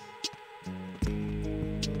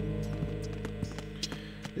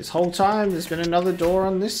 This whole time there's been another door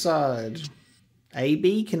on this side.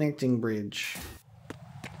 AB connecting bridge.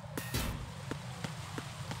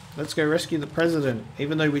 Let's go rescue the president,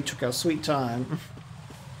 even though we took our sweet time.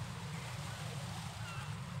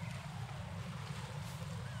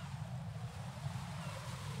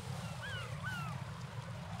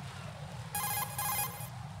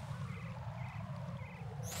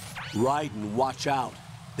 Raiden, watch out.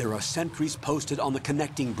 There are sentries posted on the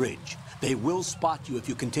connecting bridge. They will spot you if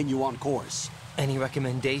you continue on course. Any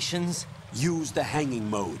recommendations? Use the hanging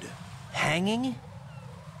mode. Hanging?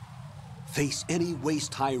 Face any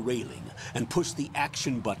waist-high railing and push the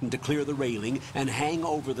action button to clear the railing and hang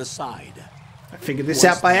over the side. I figured this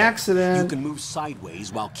out by accident. You can move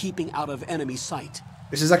sideways while keeping out of enemy sight.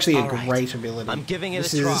 This is actually a All right. great ability. I'm giving it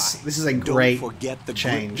this a try. This is a great Don't forget the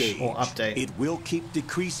change grip gauge. or update. It will keep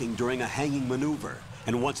decreasing during a hanging maneuver,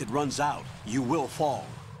 and once it runs out, you will fall.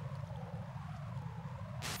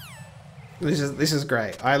 This is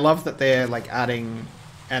great. I love that they're like adding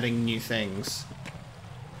new things.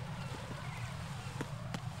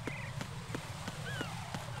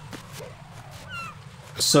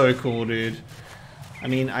 So cool, dude. I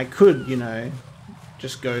mean, I could, you know,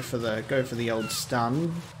 just go for the old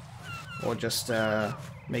stun, or just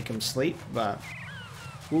make him sleep, but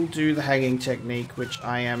we'll do the hanging technique, which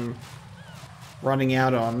I am running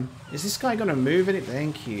out on. Is this guy gonna move it?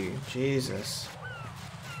 Thank you, Jesus.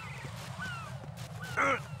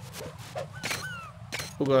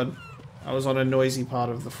 Oh god, I was on a noisy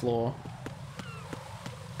part of the floor.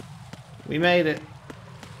 We made it.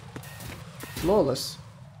 Flawless.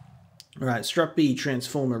 Alright, Strut B,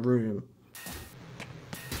 Transformer Room.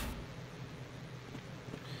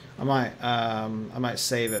 I might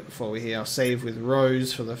save it before we're here. I'll save with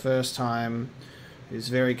Rose for the first time, who's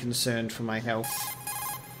very concerned for my health.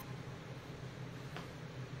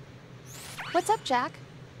 What's up, Jack?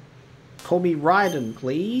 Call me Raiden,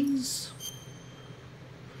 please.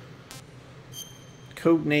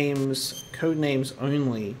 Codenames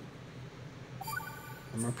only.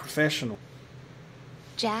 I'm a professional.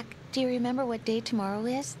 Jack, do you remember what day tomorrow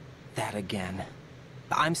is? That again.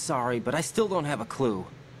 I'm sorry, but I still don't have a clue.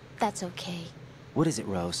 That's okay. What is it,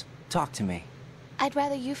 Rose? Talk to me. I'd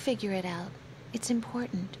rather you figure it out. It's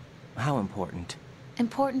important. How important?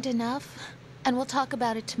 Important enough, and we'll talk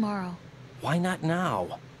about it tomorrow. Why not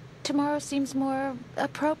now? Tomorrow seems more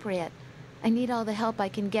appropriate. I need all the help I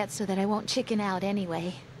can get so that I won't chicken out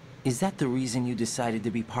anyway. Is that the reason you decided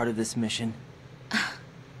to be part of this mission?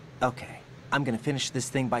 Okay, I'm gonna finish this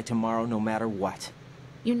thing by tomorrow no matter what.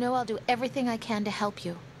 You know I'll do everything I can to help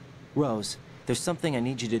you. Rose, there's something I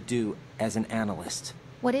need you to do as an analyst.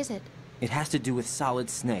 What is it? It has to do with Solid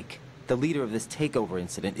Snake. The leader of this takeover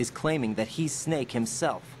incident is claiming that he's Snake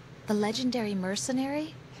himself. The legendary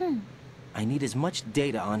mercenary? I need as much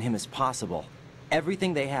data on him as possible.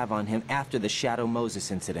 Everything they have on him after the Shadow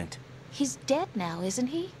Moses incident. He's dead now, isn't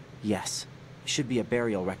he? Yes. Should be a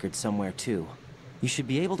burial record somewhere, too. You should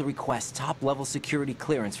be able to request top-level security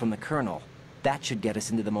clearance from the Colonel. That should get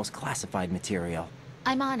us into the most classified material.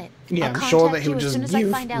 I'm on it. Yeah, I'll I'm sure that contact he you would as just soon as I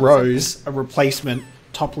give find out Rose something. a replacement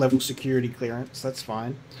top-level security clearance. That's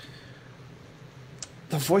fine.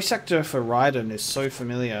 The voice actor for Raiden is so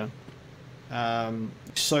familiar.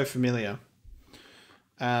 So familiar.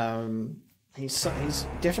 He's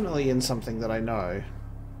definitely in something that I know.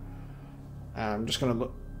 I'm just gonna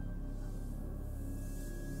look.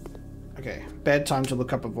 Okay, bad time to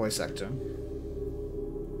look up a voice actor.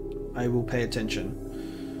 I will pay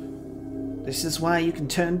attention. This is why you can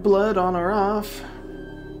turn blood on or off.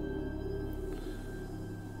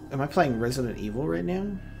 Am I playing Resident Evil right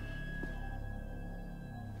now?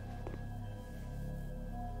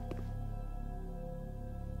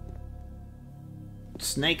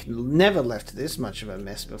 Snake never left this much of a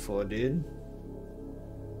mess before, dude.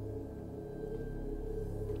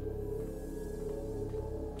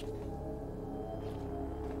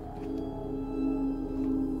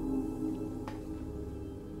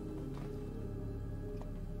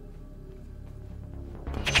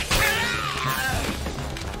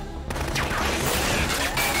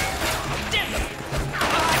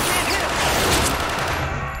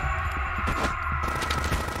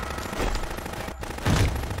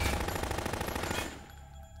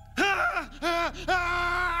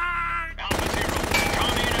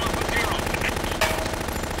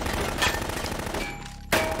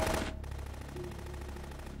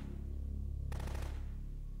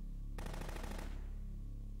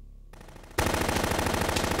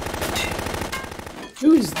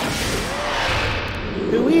 Who is this?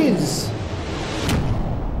 Who is?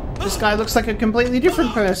 This guy looks like a completely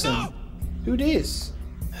different person. Who dis?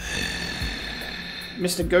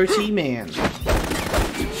 Mr. Goatee Man.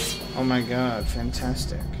 Oh my god,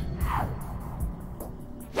 fantastic.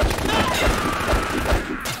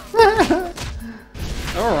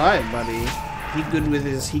 Alright, buddy. He good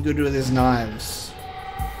with his knives.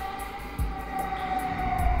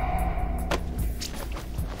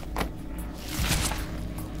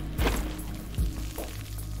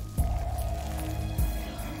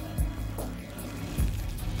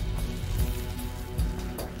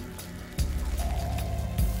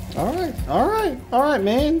 Alright,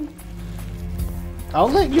 man. I'll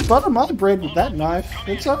let you butter my bread with that knife.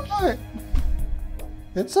 It's alright.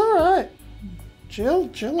 It's alright. Chill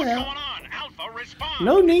out. Going on? Alpha, respond.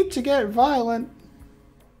 No need to get violent.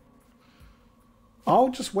 I'll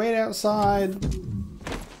just wait outside.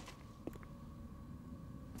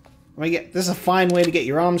 This is a fine way to get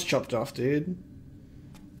your arms chopped off, dude.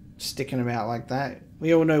 Sticking them out like that.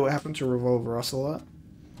 We all know what happened to Revolver Ocelot.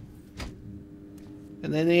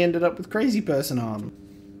 And then he ended up with crazy person arm.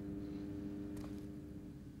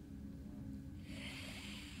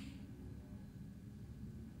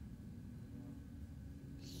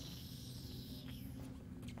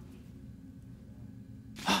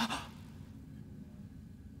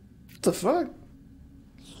 What the fuck?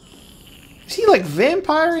 Is he like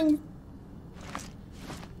vampiring?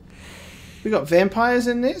 We got vampires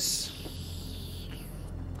in this?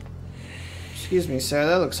 Excuse me, sir,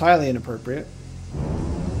 that looks highly inappropriate.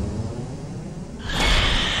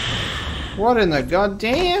 What in the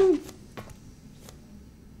goddamn?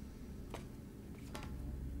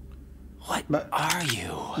 What are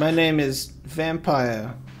you? My name is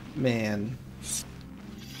Vampire Man.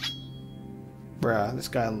 Bruh, this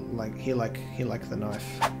guy he liked the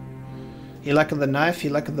knife. He liked the knife, he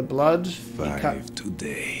liked the blood. He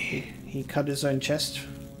cut his own chest.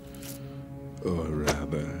 Or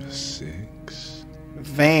rather, 6.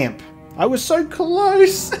 Vamp. I was so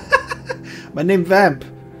close! My name Vamp.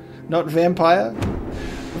 Not Vampire.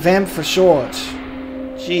 Vamp for short.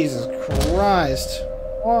 Jesus Christ.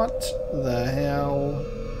 What the hell?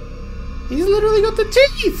 He's literally got the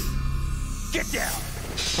teeth! Get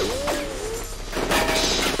down!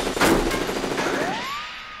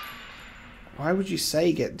 Why would you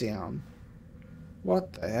say get down?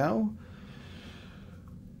 What the hell?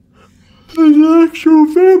 There's an actual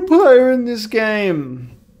vampire in this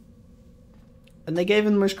game! And they gave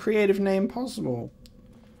him the most creative name possible.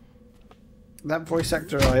 That voice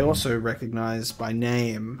actor I also recognize by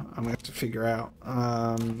name. I'm going to have to figure out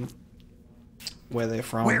where they're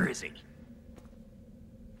from. Where is he?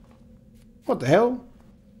 What the hell?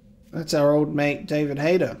 That's our old mate David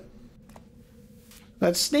Hayter.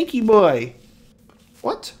 That's Sneaky Boy.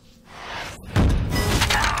 What?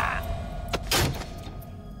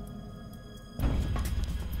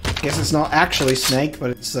 Guess it's not actually Snake,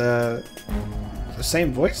 but it's the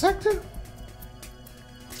same voice actor?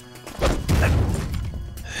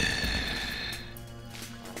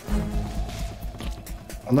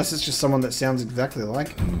 Unless it's just someone that sounds exactly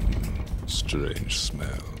like him. Strange smell.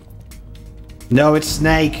 No, it's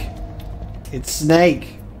Snake. It's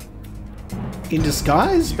Snake. In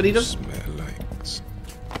disguise? But he doesn't smell like...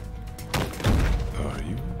 Are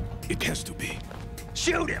you? It has to be.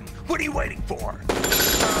 Shoot him! What are you waiting for?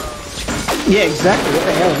 Yeah, exactly. What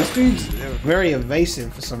the hell? This dude's very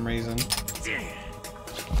evasive for some reason.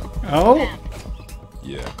 Oh?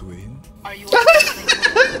 Yeah, Queen. Are you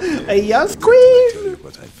A yes, Queen! Tell you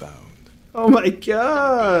what I found. Oh my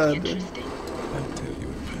god! interesting? I'll tell you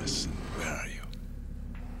in person. Where are you?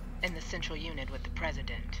 In the central unit with the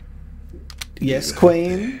president. Yes,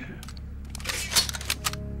 Queen.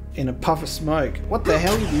 In a puff of smoke. What the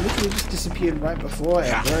hell? You literally just disappeared right before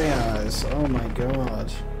our very eyes. Oh my god.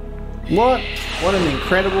 What? What an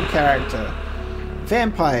incredible character.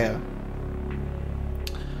 Vampire.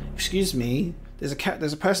 Excuse me. There's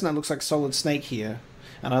a person that looks like Solid Snake here.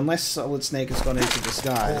 And unless Solid Snake has gone into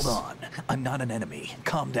disguise... Hold on. I'm not an enemy.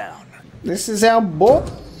 Calm down. This is our boy.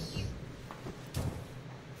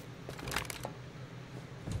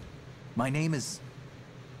 My name is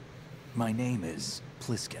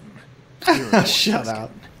Pliskin. Shut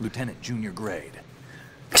up. Lieutenant Junior Grade.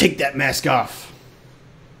 Take that mask off.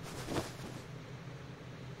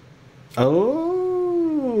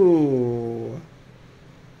 Oh.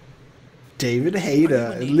 David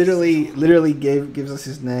Hayter. It literally gives us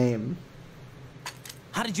his name.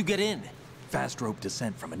 How did you get in? Fast rope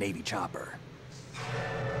descent from a Navy chopper.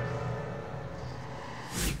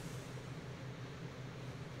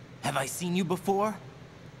 Have I seen you before?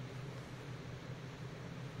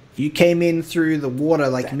 You came in through the water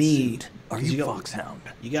like That me. suit. Are 'cause you got- Foxhound?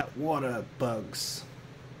 You got water bugs.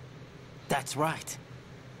 That's right.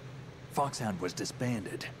 Foxhound was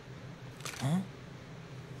disbanded. Huh?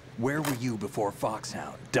 Where were you before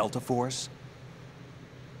Foxhound? Delta Force?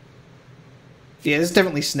 Yeah, it's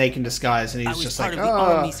definitely Snake in disguise, and I he's was just part like, of the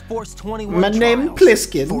oh, Army's Force 21 my name trials.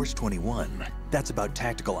 Pliskin. Force 21. That's about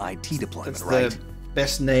tactical IT deployment, That's right? the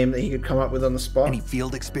best name that he could come up with on the spot. Any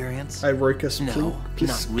field experience? Irokas No,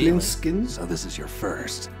 not really. Pliskin. So this is your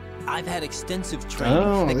first. I've had extensive training.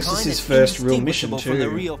 Oh, the this is kind his that's first real mission indistinguishable from the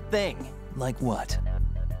too. real thing. Like what?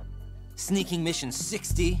 Sneaking mission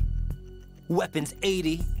 60, weapons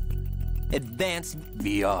 80, advanced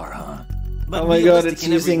VR, huh? but Oh my god, realistic it's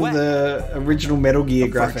in every using way. the original Metal Gear A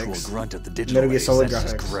virtual graphics. grunt of the digital Metal Gear race. Solid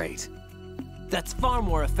That's graphics. just great. That's far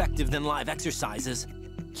more effective than live exercises.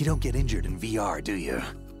 You don't get injured in VR, do you?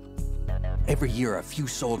 Every year, a few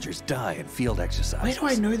soldiers die in field exercises.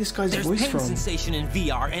 Where do I know this guy's There's voice pain from? sensation in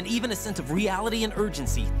VR and even a sense of reality and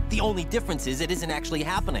urgency. The only difference is it isn't actually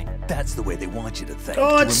happening. That's the way they want you to think.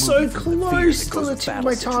 Oh, to it's remove so you from the fear close that to goes the with tip of battle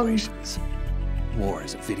my tongue. situations. War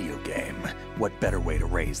is a video game. What better way to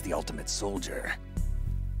raise the ultimate soldier?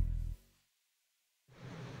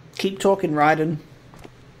 Keep talking, Raiden.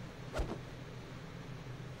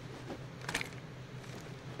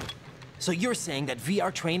 So you're saying that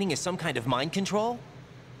VR training is some kind of mind control?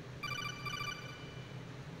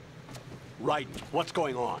 Raiden, what's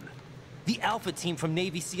going on? The Alpha team from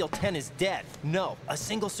Navy SEAL 10 is dead. No, a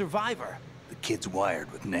single survivor. The kid's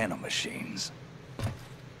wired with nanomachines.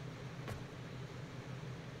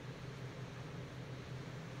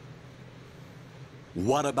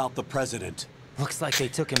 What about the president? Looks like they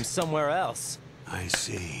took him somewhere else. I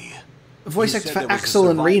see. Voice You actor said for there was a Axel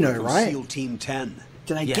and survivor Reno, from right? SEAL Team 10.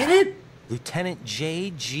 Did I Yeah. get it? Lieutenant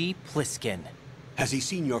J.G. Pliskin. Has he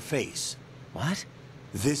seen your face? What?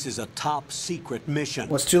 This is a top secret mission.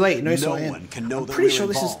 Well, it's too late. No, No so one can know I'm that pretty we're sure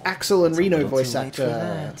this is involved. Axel and Reno Little voice too late for actor.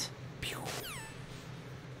 that.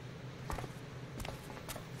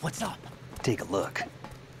 What's up? Take a look.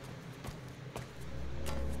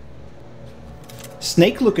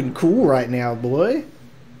 Snake looking cool right now, boy.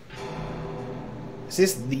 Is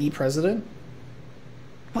this the president?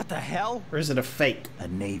 What the hell? Or is it a fake? A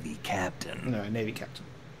Navy captain. No, a Navy captain.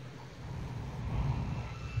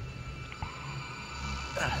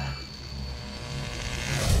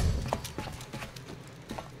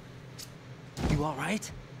 You all right?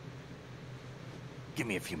 Give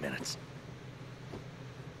me a few minutes.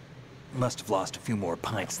 Must have lost a few more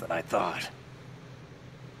pints than I thought.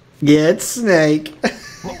 Yeah, it's Snake.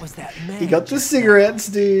 What was that man? He got the just cigarettes,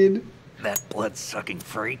 dude. That blood-sucking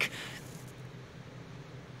freak.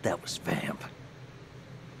 That was Vamp.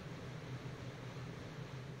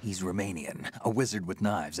 He's Romanian, a wizard with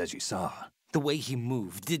knives, as you saw. The way he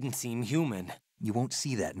moved didn't seem human. You won't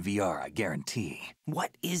see that in VR, I guarantee.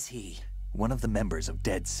 What is he? One of the members of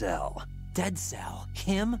Dead Cell. Dead Cell?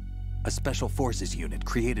 Him? A special forces unit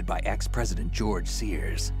created by ex-President George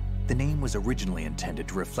Sears. The name was originally intended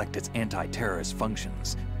to reflect its anti-terrorist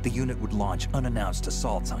functions. The unit would launch unannounced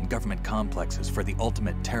assaults on government complexes for the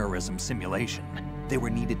ultimate terrorism simulation. They were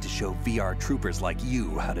needed to show VR troopers like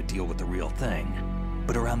you how to deal with the real thing.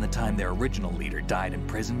 But around the time their original leader died in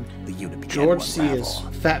prison, the unit began George to unravel.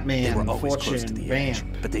 Sears, Fat They were Man, always close to Fortune, the edge,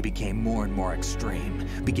 Vamp. but they became more and more extreme,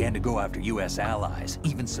 began to go after U.S. allies,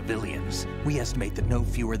 even civilians. We estimate that no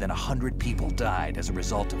fewer than 100 people died as a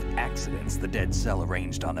result of accidents the Dead Cell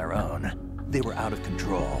arranged on their own. They were out of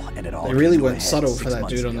control, and it all They really came to a went head subtle for 6 that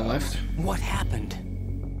months dude on the ago. left. What happened?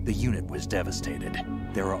 The unit was devastated.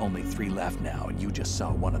 There are only 3 left now, and you just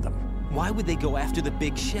saw one of them. Why would they go after the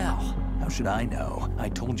big shell? How should I know? I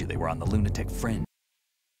told you they were on the lunatic fringe.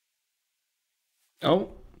 Oh,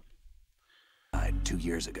 Died 2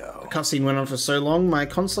 years ago. cutscene went on for so long, my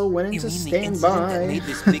console went You into mean the incident that standby. made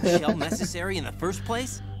this big shell necessary in the first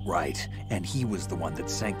place? Right, and he was the one that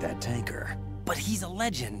sank that tanker. But he's a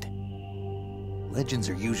legend. Legends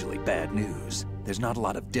are usually bad news. There's not a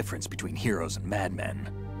lot of difference between heroes and madmen.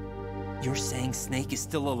 You're saying Snake is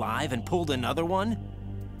still alive and pulled another one?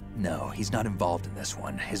 No, he's not involved in this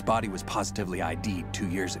one. His body was positively ID'd 2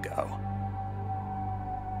 years ago.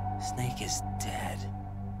 Snake is dead.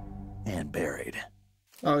 And buried.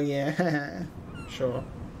 Oh yeah, sure.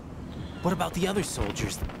 What about the other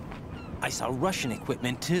soldiers? I saw Russian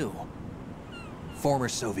equipment too. Former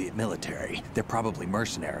Soviet military. They're probably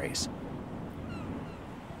mercenaries.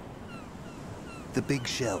 The big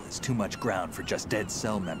shell is too much ground for just Dead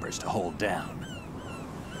Cell members to hold down.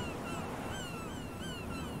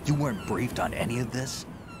 You weren't briefed on any of this?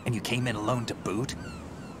 And you came in alone to boot?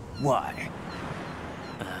 Why?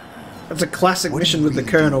 That's a classic What do mission you with the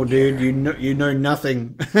really colonel, do dude. You know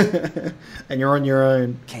nothing, and you're on your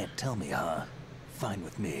own. Can't tell me, huh? Fine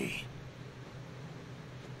with me.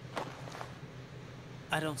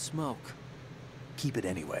 I don't smoke. Keep it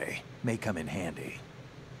anyway. May come in handy.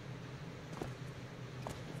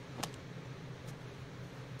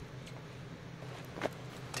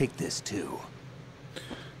 Take this too.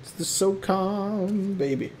 It's the SOCOM,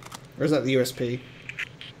 baby. Or is that the USP?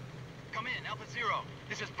 Come in, Alpha Zero.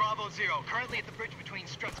 This is Bravo Zero, currently at the bridge between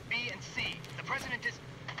struts B and C. The president is...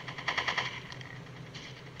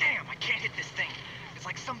 Damn, I can't hit this thing. It's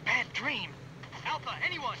like some bad dream. Alpha,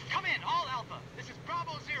 anyone, come in, all Alpha. This is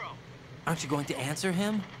Bravo Zero. Aren't you going to answer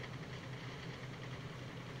him?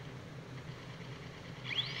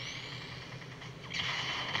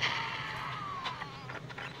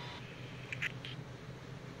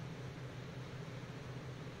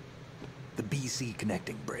 The BC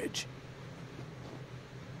connecting bridge.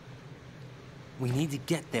 We need to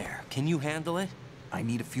get there. Can you handle it? I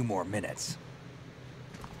need a few more minutes.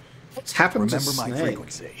 What's happened Remember to my Snake?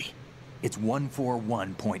 frequency. It's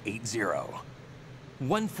 141.80.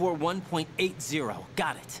 141.80.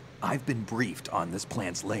 Got it. I've been briefed on this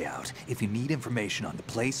plan's layout. If you need information on the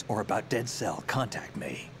place or about Dead Cell, contact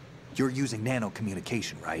me. You're using nano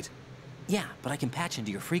communication, right? Yeah, but I can patch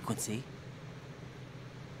into your frequency.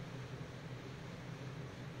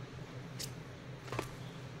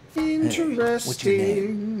 Interesting. Hey, what's your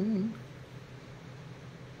name?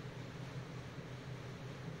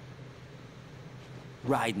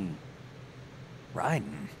 Raiden.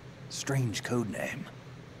 Raiden. Strange code name.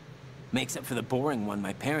 Makes up for the boring one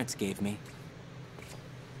my parents gave me.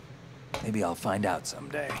 Maybe I'll find out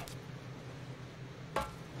someday.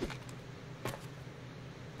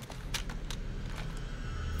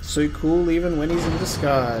 So cool even when he's in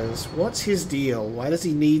disguise. What's his deal? Why does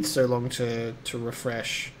he need so long to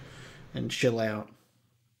refresh and chill out?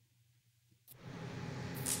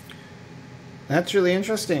 That's really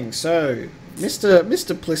interesting. So, Mr.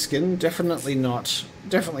 Pliskin, definitely not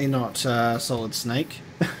Solid Snake,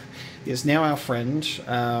 is now our friend,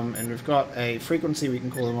 and we've got a frequency we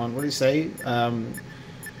can call him on. What did he say? Did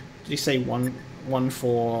he say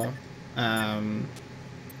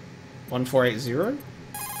 1480?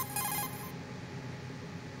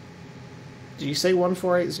 Did you say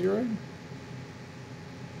 1480?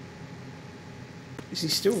 Is he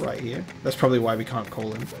still right here? That's probably why we can't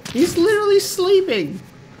call him. He's literally sleeping!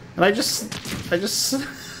 And I just...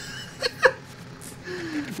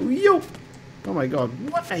 Yo! Oh my god,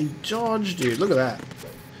 what a dodge, dude. Look at that.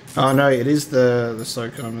 Oh no, it is the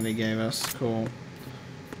SOCOM that he gave us. Cool.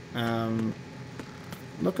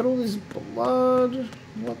 Look at all this blood.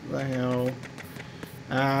 What the hell?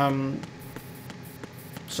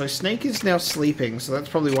 So Snake is now sleeping, so that's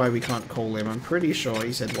probably why we can't call him. I'm pretty sure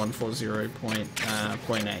he said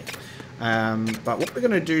 140.8. But what we're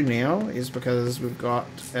going to do now is, because we've got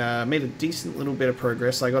made a decent little bit of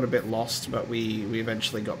progress. I got a bit lost, but we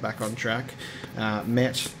eventually got back on track.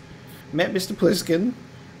 Met Mr. Pliskin,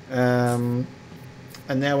 and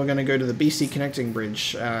now we're going to go to the BC connecting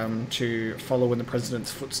bridge to follow in the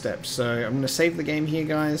president's footsteps. So I'm going to save the game here,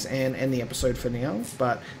 guys, and end the episode for now.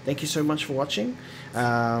 But thank you so much for watching.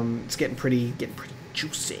 It's getting pretty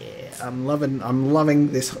juicy. I'm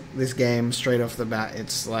loving this game straight off the bat.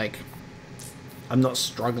 It's like I'm not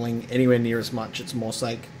struggling anywhere near as much. It's more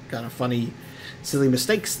like kind of funny, silly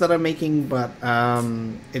mistakes that I'm making, but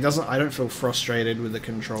it doesn't. I don't feel frustrated with the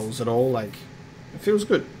controls at all. Like, it feels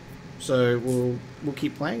good. So we'll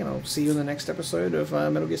keep playing, and I'll see you in the next episode of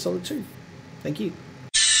Metal Gear Solid 2. Thank you.